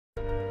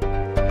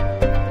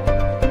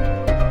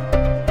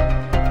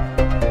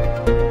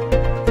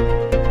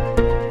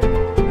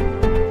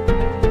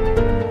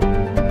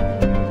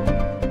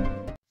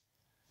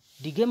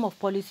game of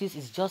politics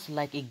is just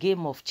like a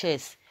game of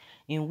chess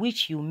in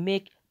which you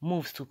make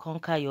moves to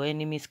conquer your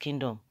enemy's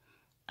kingdom.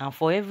 And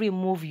for every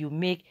move you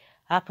make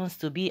happens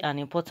to be an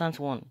important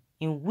one,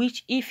 in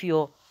which if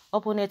your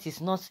opponent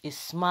is not a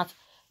smart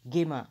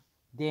gamer,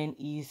 then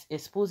he is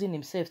exposing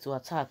himself to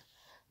attack,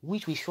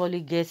 which will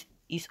surely get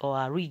his or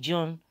her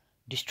region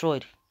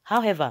destroyed.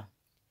 However,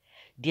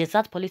 the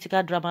exact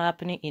political drama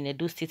happening in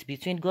Edo State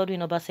between Godwin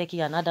Obaseki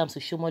and Adams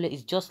Oshiomole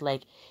is just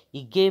like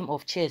a game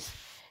of chess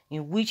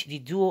in which the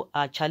duo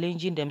are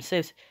challenging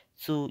themselves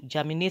to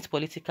germinate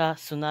political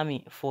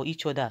tsunami for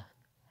each other.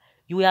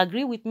 You will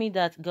agree with me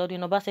that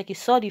Godwin Obaseki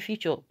saw the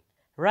future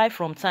right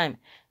from time.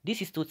 This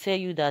is to tell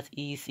you that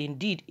he is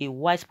indeed a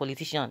wise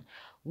politician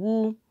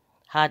who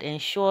had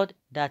ensured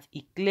that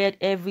he cleared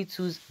every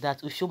tool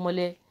that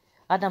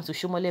Adams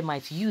Oshiomole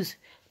might use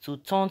to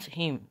taunt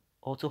him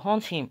or to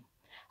hunt him,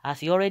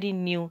 as he already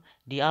knew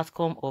the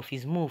outcome of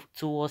his move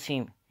towards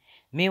him.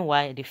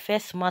 Meanwhile, the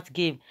first smart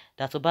game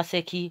that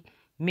Obaseki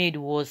made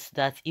was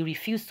that he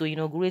refused to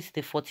inaugurate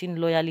the 14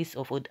 loyalists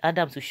of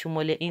Adams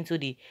Oshiomole into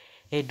the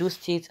Edo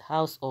State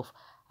House of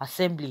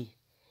Assembly.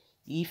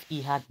 If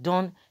he had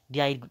done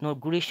their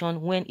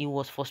inauguration when he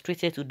was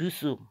frustrated to do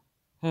so,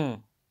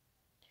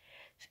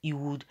 he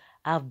would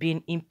have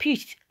been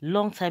impeached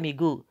long time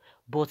ago.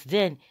 But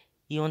then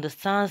he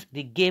understands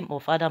the game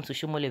of Adams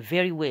Oshiomole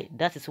very well.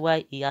 That is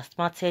why he has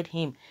smarted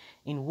him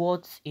in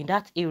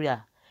that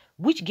area,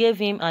 which gave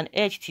him an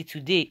edge till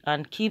today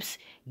and keeps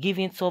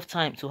giving tough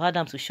time to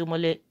Adams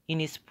Oshiomole in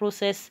his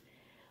process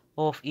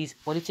of his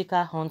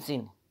political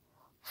hunting.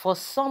 For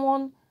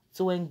someone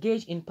to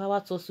engage in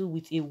power tussle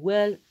with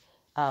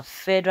a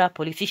federal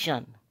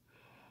politician,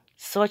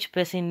 such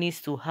person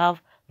needs to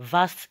have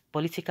vast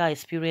political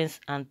experience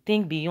and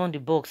think beyond the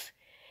box.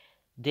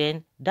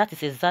 Then that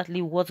is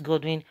exactly what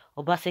Godwin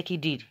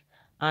Obaseki did,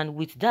 and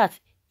with that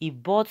he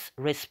bought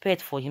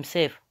respect for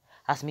himself,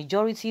 as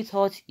majority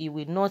thought he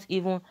would not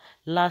even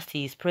last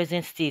his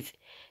present state.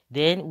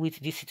 Then with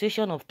the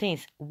situation of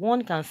things,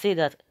 one can say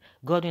that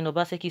Godwin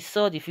Obaseki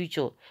saw the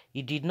future.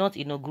 He did not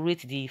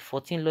inaugurate the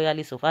 14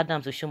 loyalists of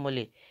Adams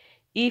Oshiomole.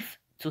 If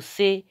to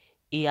say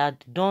he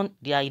had done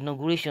their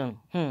inauguration,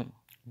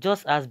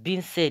 just as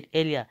been said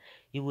earlier,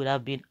 he would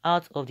have been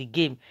out of the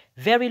game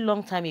very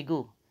long time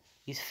ago.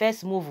 His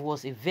first move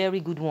was a very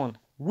good one,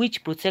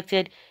 which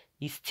protected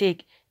his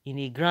stake in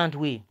a grand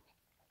way.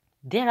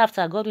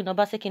 Thereafter, Godwin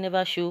Obaseki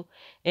never showed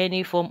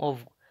any form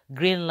of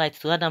green light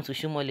to Adams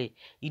Oshiomole.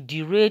 He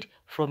derailed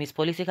from his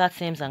political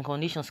terms and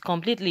conditions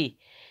completely,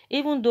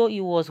 even though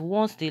he was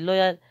once the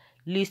loyal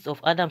list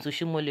of Adams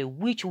Oshiomole,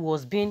 which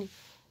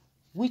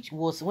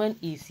was when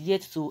he is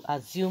yet to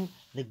assume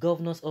the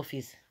governor's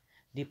office.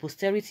 The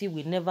posterity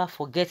will never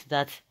forget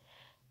that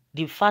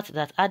the fact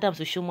that Adams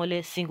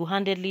Oshiomole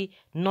single-handedly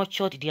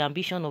nurtured the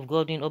ambition of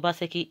Godwin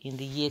Obaseki in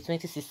the year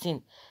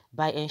 2016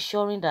 by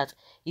ensuring that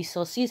he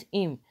succeeds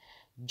him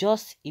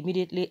just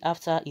immediately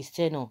after his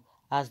tenure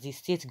as the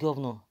state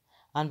governor,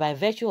 and by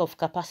virtue of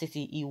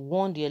capacity he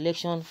won the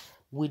election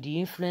with the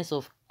influence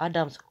of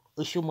Adams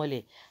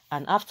Oshiomole.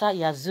 And after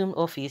he assumed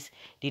office,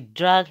 the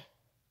drag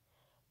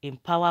in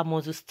power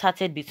model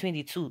started between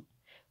the two,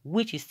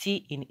 which is still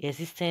in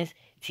existence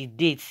till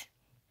date.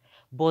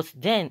 But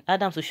then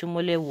Adams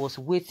Oshiomole was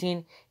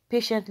waiting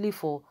patiently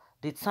for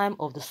the time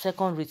of the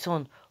second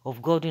return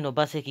of Godwin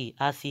Obaseki,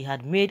 as he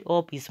had made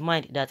up his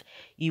mind that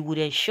he would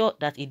ensure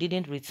that he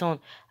didn't return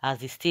as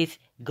the state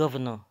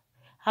governor.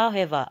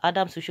 However,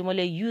 Adams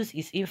Oshiomole used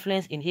his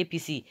influence in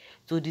APC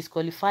to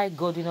disqualify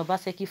Godwin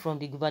Obaseki from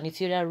the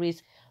gubernatorial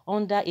race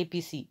under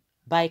APC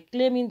by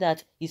claiming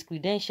that his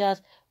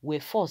credentials were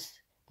false.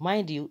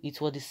 Mind you, it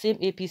was the same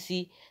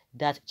APC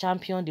that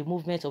championed the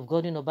movement of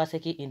Godwin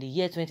Obaseki in the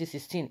year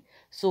 2016.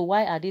 So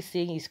why are they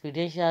saying his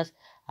credentials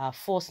are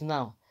false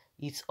now?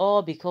 It's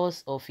all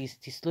because of his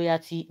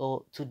disloyalty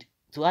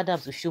to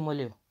Adams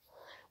Oshiomole,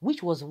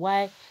 which was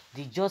why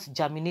they just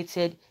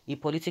germinated a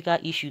political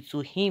issue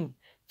for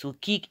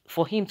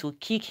him to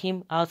kick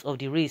him out of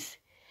the race.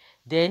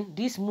 Then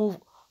this move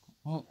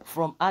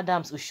from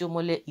Adams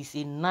Oshiomole is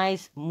a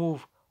nice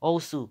move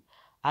also,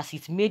 as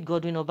it made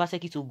Godwin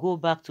Obaseki to go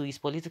back to his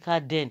political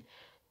den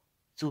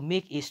to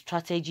make a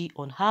strategy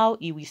on how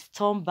he will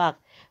storm back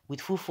with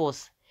full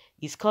force.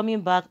 He's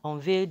coming back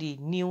unveil the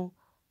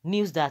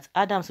news that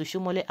Adams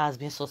Oshiomole has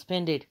been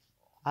suspended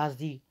as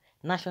the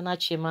national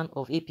chairman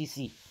of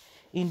APC.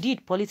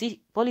 Indeed,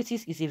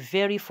 politics is a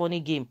very funny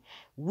game,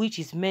 which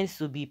is meant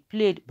to be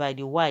played by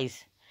the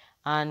wise.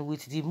 And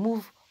with the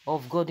move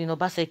of Godwin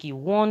Obaseki,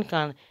 one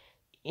can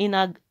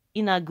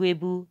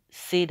inarguably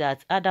say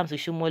that Adams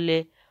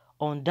Oshiomole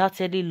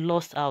undoubtedly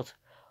lost out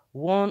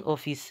one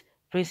of his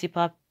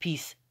principal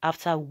piece,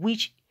 after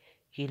which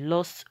he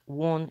lost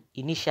one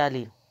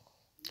initially.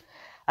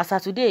 As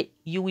of today,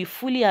 you will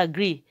fully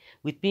agree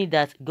with me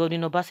that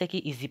Godwin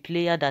Obaseki is the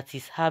player that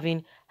is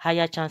having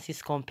higher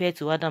chances compared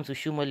to Adams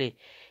Oshiomole.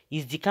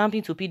 His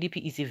decamping to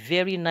PDP is a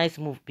very nice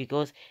move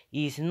because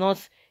he is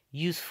not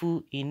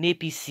useful in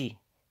APC.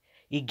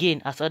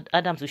 Again, as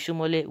Adams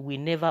Oshiomole will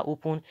never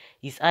open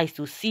his eyes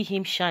to see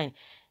him shine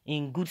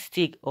in good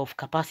state of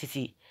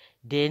capacity,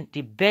 then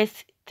the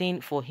best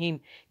thing for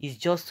him is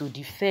just to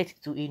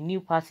defect to a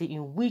new party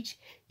in which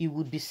he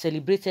would be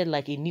celebrated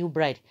like a new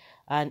bride.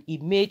 And he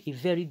made a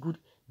very good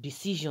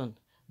decision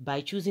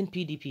by choosing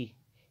PDP.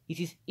 It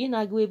is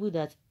inarguable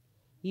that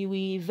he will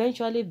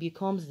eventually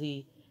becomes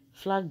the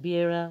flag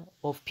bearer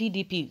of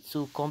PDP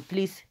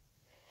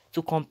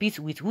to compete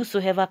with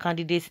whosoever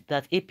candidates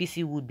that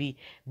APC would be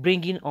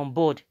bringing on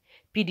board.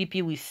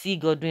 PDP will see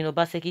Godwin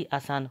Obaseki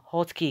as an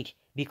hot cake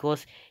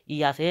because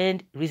he has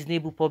earned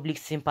reasonable public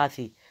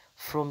sympathy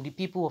from the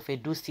people of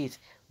Edo State,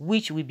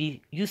 which will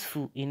be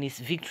useful in his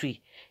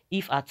victory,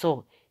 if at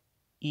all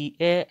he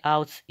air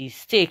out his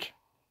stake.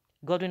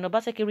 Godwin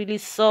Obaseki really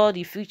saw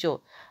the future,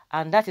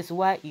 and that is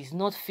why he's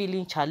not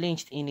feeling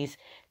challenged in his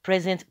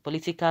present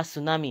political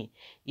tsunami.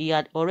 He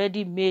had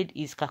already made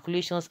his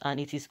calculations, and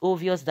it is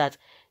obvious that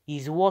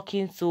he's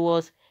working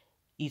towards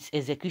its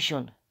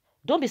execution.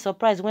 Don't be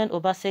surprised when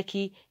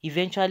Obaseki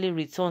eventually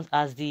returns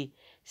as the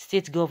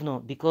state governor,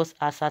 because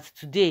as at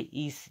today,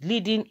 he's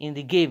leading in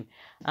the game,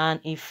 and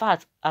in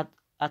fact,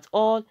 at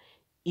all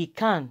he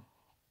can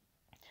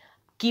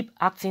keep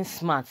acting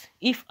smart.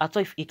 If at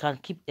all if he can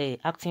keep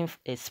acting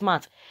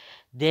smart,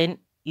 then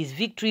his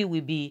victory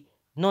will be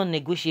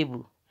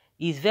non-negotiable.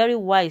 It's very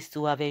wise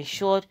to have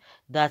ensured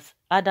that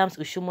Adams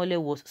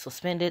Oshiomole was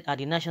suspended as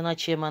the national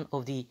chairman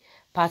of the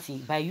party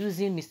by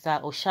using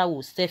Mr.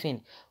 Oshawu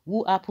Stephen,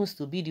 who happens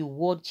to be the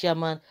world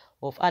chairman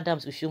of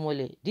Adams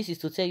Oshiomole. This is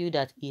to tell you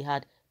that he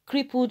had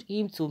crippled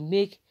him to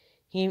make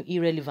him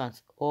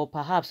irrelevant, or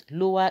perhaps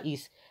lower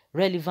his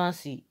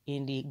relevancy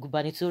in the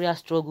gubernatorial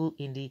struggle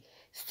in the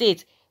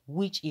state,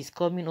 which is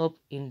coming up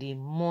in the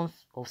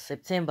month of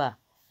September.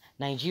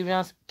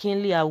 Nigerians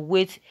keenly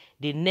await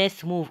the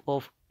next move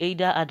of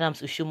either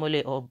Adams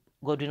Oshiomole or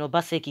Godwin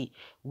Obaseki,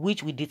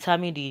 which will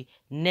determine the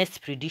next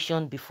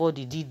prediction before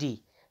the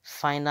D-Day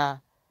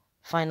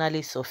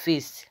finally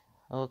surfaced.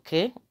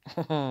 Okay.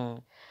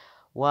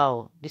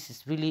 Wow, this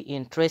is really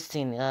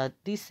interesting.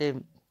 This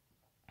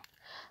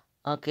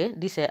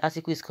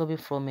article is coming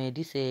from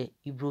this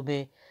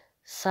Ibrume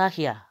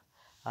Sahia,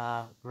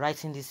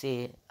 writing this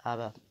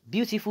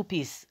beautiful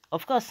piece.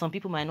 Of course, some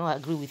people might not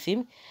agree with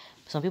him.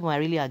 Some people might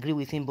really agree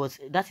with him, but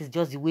that is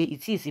just the way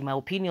it is, in my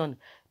opinion.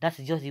 That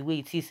is just the way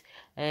it is.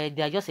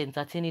 They are just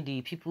entertaining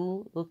the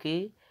people.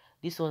 Okay,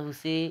 this one will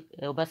say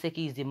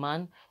Obaseki is the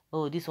man.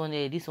 Oh, this one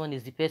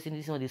is the person.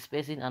 This one is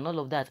person, and all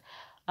of that.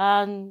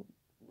 And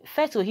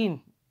fair to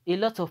him, a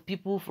lot of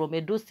people from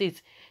Edo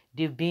State,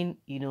 they've been,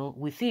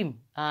 with him.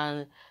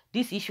 And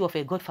this issue of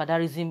a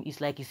godfatherism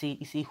is like it's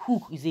a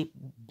hook, is a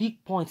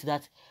big point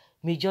that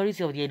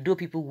majority of the Edo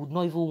people would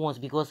not even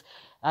want, because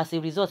as a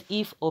result,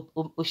 if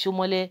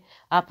Oshiomole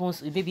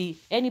happens, maybe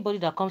anybody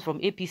that comes from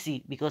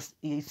APC, because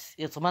it's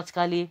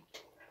automatically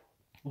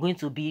going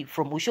to be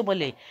from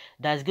Oshiomole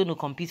that's going to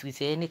compete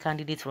with any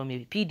candidate from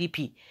a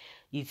PDP.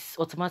 It's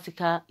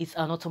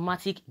an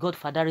automatic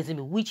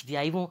godfatherism, which they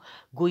are even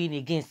going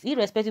against,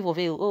 irrespective of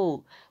there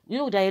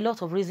are a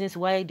lot of reasons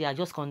why they are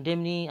just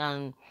condemning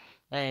and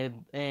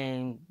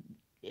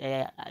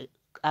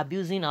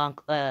abusing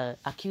and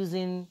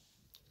accusing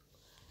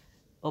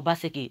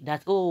Obaseki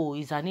that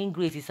he's an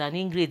ingrate, this and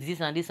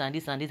this and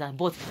this and this,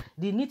 but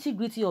the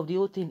nitty-gritty of the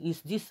whole thing is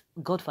this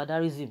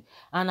godfatherism.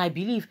 And I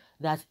believe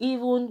that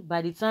even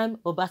by the time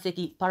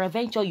Obaseki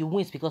peradventure you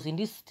wins, because in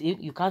this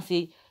you can't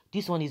say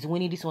this one is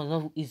winning, this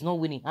one is not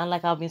winning. And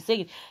like I've been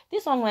saying,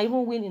 this one might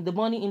even win in the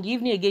morning, in the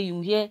evening again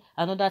you hear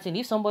another thing.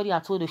 If somebody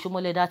had told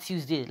Oshiomole that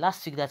Tuesday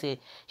last week that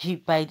he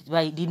by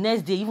the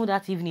next day, even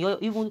that evening, or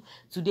even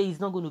today, is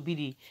not going to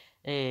be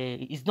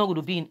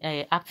in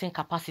acting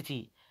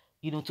capacity,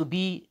 to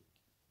be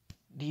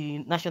the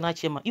national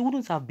chairman, he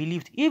wouldn't have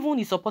believed. Even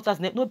his supporters,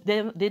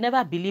 they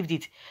never believed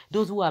it.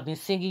 Those who have been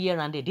singing here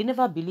and there, they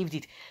never believed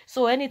it.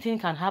 So anything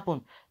can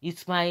happen.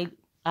 It might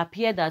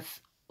appear that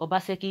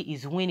Obaseki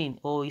is winning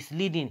or is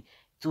leading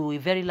to a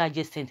very large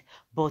extent,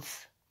 but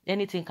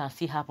anything can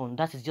still happen.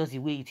 That is just the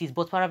way it is.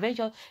 But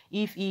peradventure,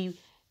 if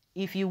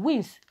he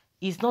wins,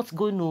 he's not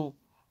going to.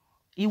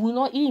 He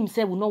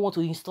himself will not want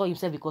to install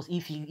himself, because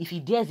if he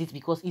dares it,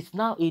 because it's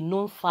now a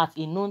known fact,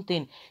 a known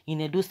thing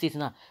in Edo State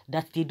now,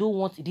 that they don't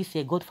want this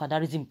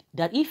godfatherism.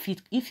 That if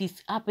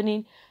it's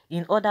happening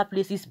in other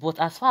places, but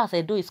as far as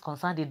Edo is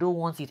concerned, they don't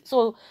want it.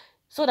 So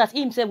that he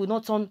himself will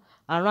not turn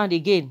around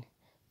again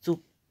to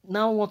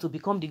now want to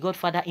become the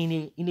godfather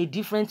in a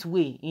different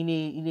way, in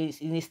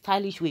a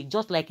stylish way,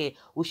 just like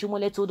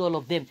Oshiomole told all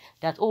of them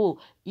that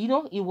he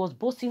was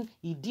boasting,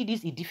 he did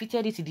this, he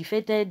defeated this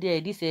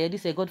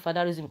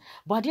godfatherism,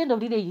 but at the end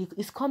of the day,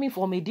 it's coming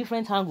from a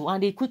different angle,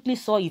 and they quickly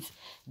saw it,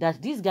 that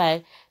this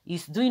guy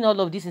is doing all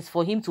of this is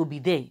for him to be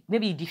there.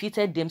 Maybe he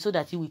defeated them so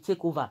that he will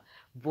take over,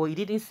 but he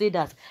didn't say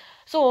that.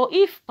 So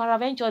if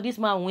peradventure this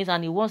man wins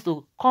and he wants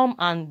to come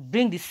and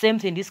bring the same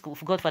thing, this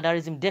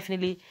godfatherism,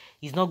 definitely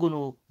is not going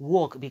to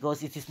work,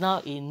 because it is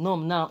now a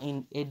norm now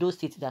in Edo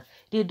State that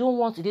they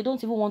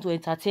don't even want to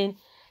entertain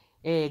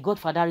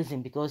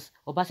godfatherism, because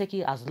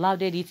Obaseki has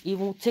lauded it,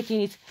 even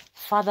taking it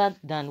further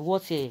than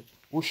what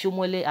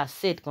Oshiomole has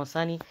said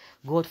concerning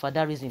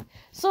godfatherism.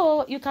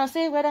 So you can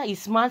say whether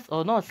it's smart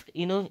or not,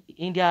 you know,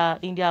 in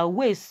their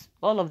ways,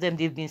 all of them,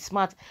 they've been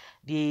smart.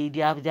 They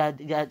are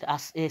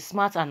as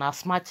smart and are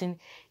smarting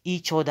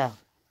each other.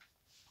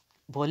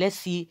 But let's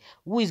see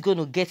who is going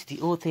to get the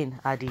whole thing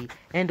at the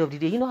end of the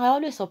day. You know, I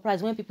always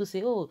surprised when people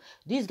say, oh,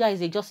 this guy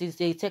is just a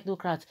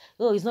technocrat.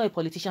 Oh, he's not a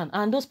politician.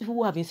 And those people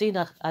who have been saying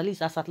that, at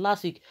least as at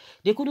last week,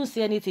 they couldn't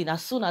say anything.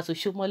 As soon as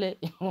Oshiomole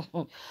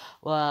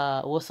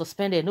was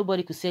suspended,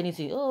 nobody could say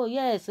anything. Oh,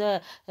 yes,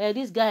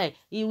 this guy,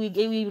 he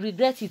will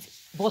regret it.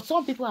 But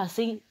some people are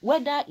saying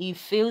whether he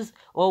fails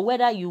or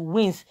whether he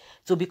wins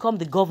to become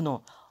the governor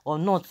or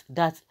not,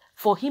 that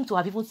for him to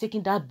have even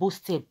taken that bold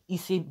step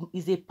is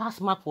a pass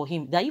mark for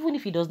him. That even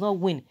if he does not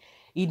win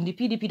in the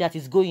PDP that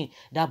is going,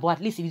 that but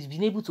at least he's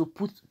been able to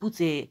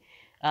prove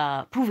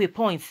a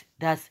point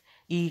that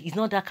he is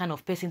not that kind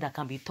of person that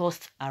can be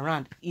tossed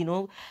around. You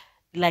know,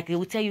 like they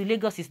will tell you,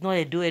 Lagos is not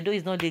Edo, Edo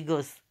is not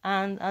Lagos,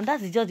 and that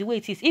is just the way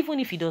it is. Even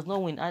if he does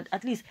not win,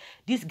 at least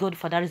this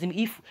godfatherism,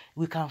 if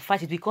we can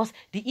fight it, because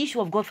the issue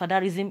of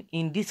godfatherism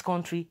in this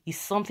country is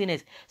something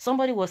else.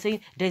 Somebody was saying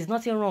there is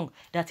nothing wrong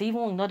that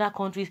even in other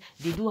countries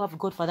they do have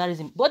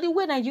godfatherism, but the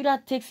way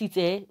Nigeria takes it,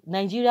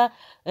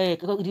 the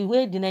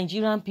way the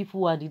Nigerian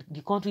people and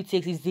the country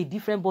takes it is a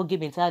different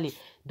ballgame entirely.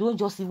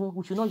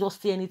 We should not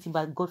just say anything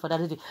about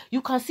godfatherism.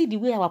 You can see the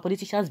way our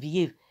politicians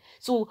behave.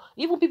 So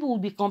even people will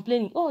be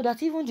complaining, oh,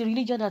 that even the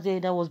religion that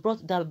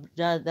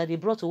they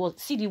brought to us,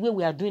 see the way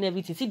we are doing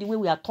everything, see the way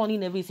we are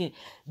turning everything.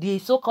 The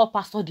so-called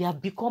pastors, they have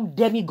become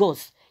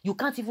demigods. You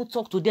can't even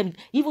talk to them,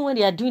 even when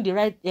they are doing the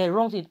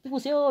wrong thing. People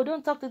say, oh,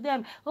 don't talk to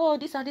them. Oh,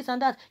 this and this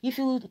and that. If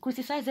you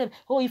criticize them,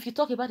 oh, if you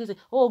talk about it,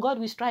 oh, God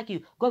will strike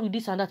you. God will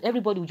this and that.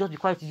 Everybody will just be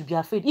quiet. You'll be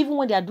afraid. Even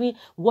when they are doing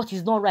what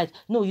is not right.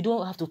 No, you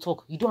don't have to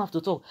talk. You don't have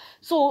to talk.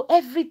 So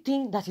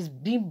everything that is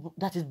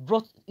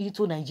brought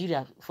into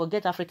Nigeria,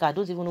 forget Africa. I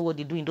don't even know what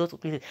they do in those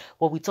places.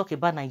 But we talk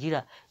about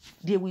Nigeria,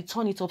 they will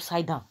turn it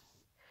upside down.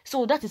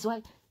 So that is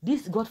why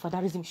this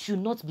godfatherism should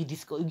not be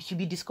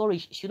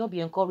discouraged. Should not be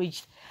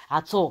encouraged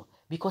at all,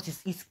 because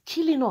it's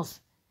killing us.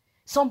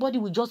 Somebody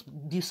will just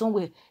be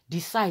somewhere,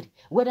 decide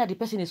whether the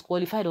person is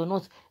qualified or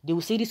not. They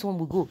will say this one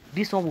will go,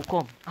 this one will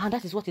come, and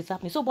that is what is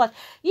happening. So, but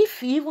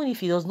even if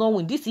he does not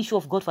win, this issue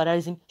of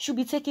godfatherism should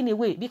be taken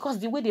away, because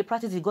the way they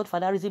practice the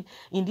godfatherism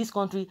in this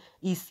country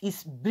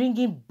is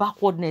bringing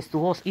backwardness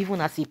to us, even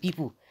as a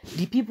people.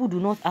 The people do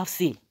not have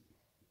say.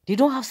 They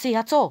don't have say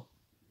at all.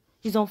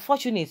 It's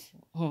unfortunate.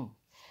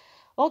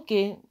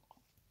 Okay.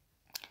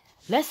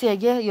 Let's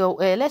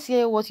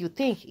hear what you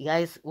think,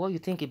 guys. What you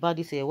think about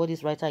this? What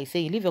this writer is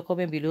saying. Leave your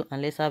comment below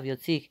and let's have your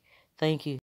take. Thank you.